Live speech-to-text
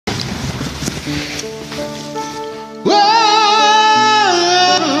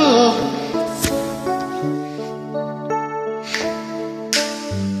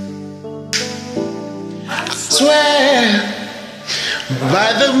swear by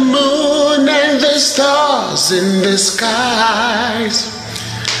the moon and the stars in the skies,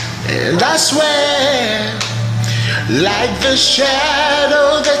 and I swear like the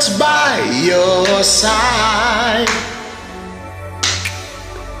shadow that's by your side.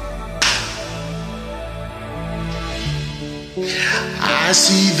 I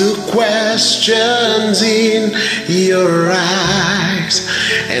see the questions in your eyes,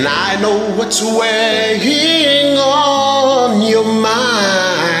 and I know what's weighing on your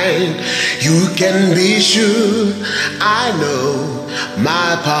mind. You can be sure I know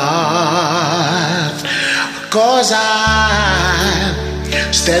my path, 'cause I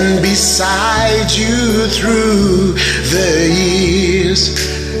stand beside you through the years.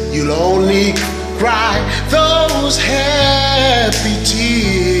 You'll only cry those happy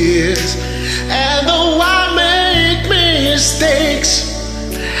tears, and though I make mistakes,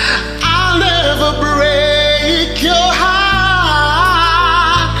 I'll never break your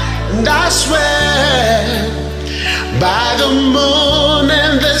heart. And I swear by the moon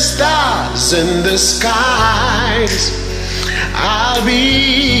and the stars in the skies, I'll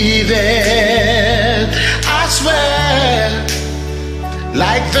be there. I swear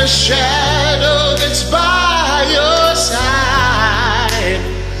like the shadow that's by your side,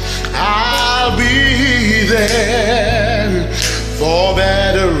 I'll be there. For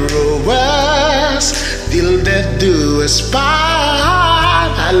better or worse, till death do us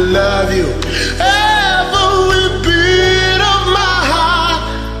part. I love you every beat of my heart,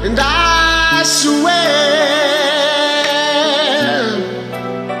 and I swear,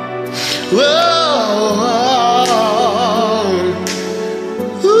 whoa,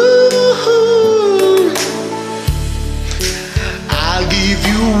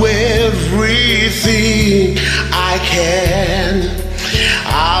 everything I can.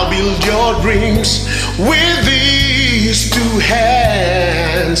 I'll build your dreams with these two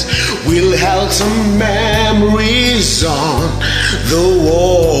hands. We'll held some memories on the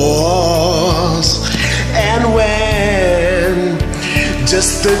walls, and when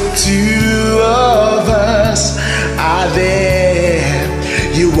just the two of us are there,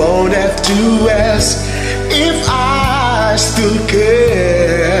 you won't have to ask if I still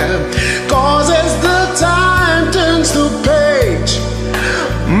care. 'Cause as the time turns the page,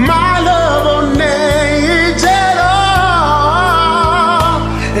 my love won't age at all.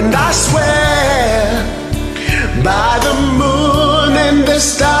 And I swear by the moon and the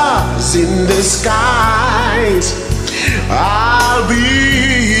stars in the skies, I'll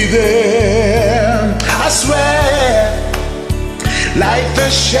be there. I swear like the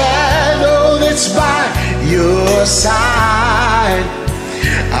shadow that's by your side,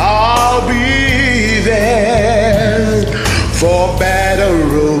 I'll be there. For better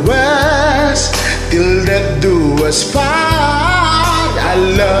or worse, till death do us part. I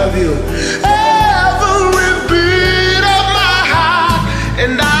love you every beat of my heart,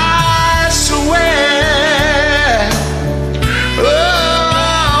 and I swear,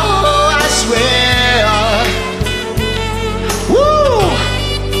 oh, I swear, woo,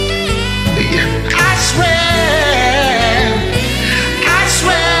 I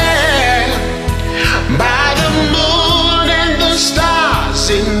swear, by the moon and the stars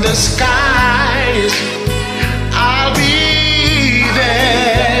in the skies, I'll be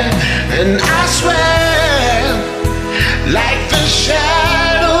there. And I swear like the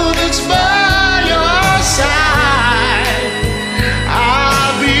shadow that's by your side,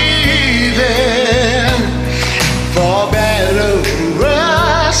 I'll be there. For better or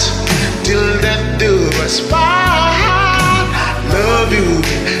worse, till death do us part. Love you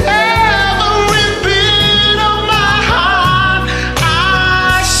every beat of my heart,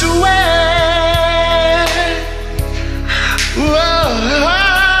 I swear. Whoa,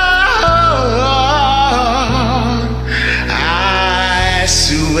 I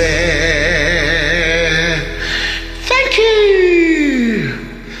swear. Thank you.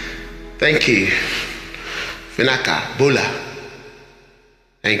 Thank you. Finaka, Bula.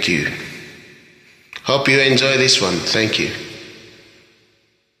 Thank you. Hope you enjoy this one. Thank you.